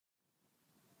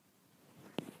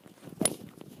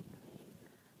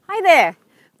Hi there,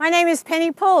 my name is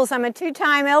Penny Pulz. I'm a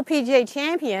two-time LPGA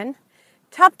champion,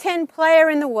 top 10 player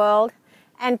in the world,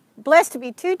 and blessed to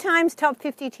be 2 times top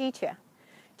 50 teacher.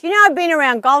 Do you know I've been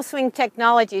around golf swing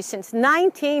technology since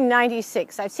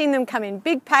 1996. I've seen them come in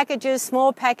big packages,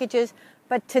 small packages,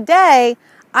 but today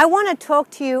I want to talk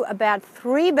to you about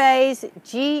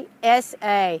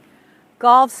 3BaysGSA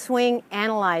Golf Swing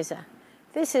Analyzer.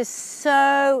 This is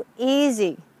so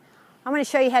easy. I'm going to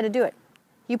show you how to do it.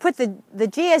 You put the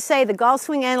GSA, the Golf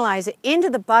Swing Analyzer, into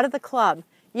the butt of the club.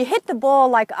 You hit the ball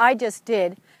like I just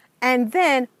did, and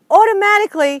then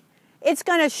automatically it's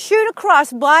going to shoot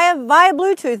across via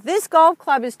Bluetooth. This golf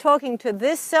club is talking to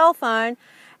this cell phone,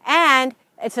 and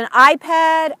it's an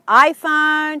iPad,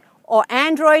 iPhone, or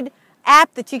Android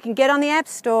app that you can get on the App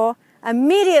Store.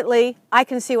 Immediately, I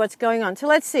can see what's going on. So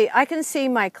let's see. I can see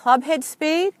my club head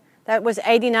speed. That was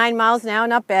 89 miles an hour,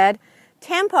 not bad.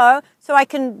 Tempo, so I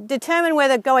can determine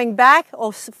whether going back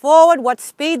or forward, what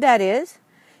speed that is.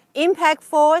 Impact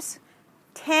force,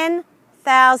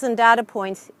 10,000 data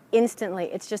points instantly.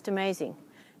 It's just amazing.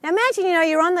 Now imagine,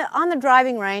 you're on the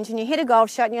driving range and you hit a golf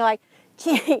shot and you're like,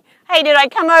 gee, hey, did I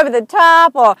come over the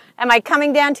top, or am I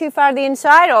coming down too far to the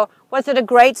inside, or was it a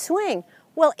great swing?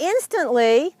 Well,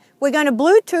 instantly, we're going to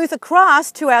Bluetooth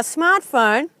across to our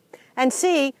smartphone and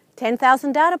see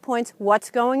 10,000 data points, what's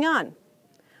going on.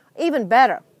 Even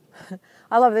better,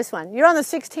 I love this one. You're on the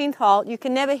 16th hole, you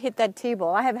can never hit that tee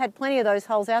ball. I have had plenty of those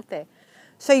holes out there.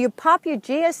 So you pop your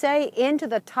GSA into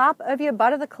the top of your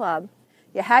butt of the club,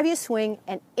 you have your swing,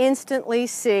 and instantly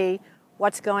see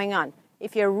what's going on.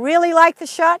 If you really like the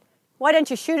shot, why don't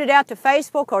you shoot it out to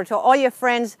Facebook or to all your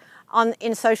friends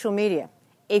in social media?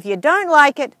 If you don't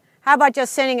like it, how about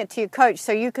just sending it to your coach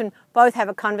so you can both have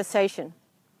a conversation?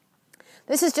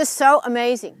 This is just so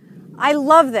amazing. I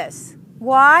love this.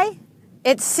 Why?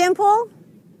 It's simple,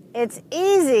 it's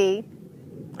easy.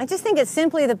 I just think it's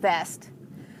simply the best.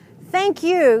 Thank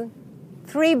you,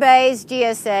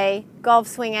 3BaysGSA Golf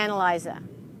Swing Analyzer.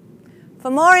 For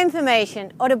more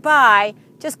information or to buy,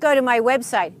 just go to my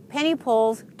website,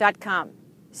 pennypulz.com.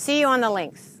 See you on the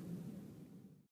links.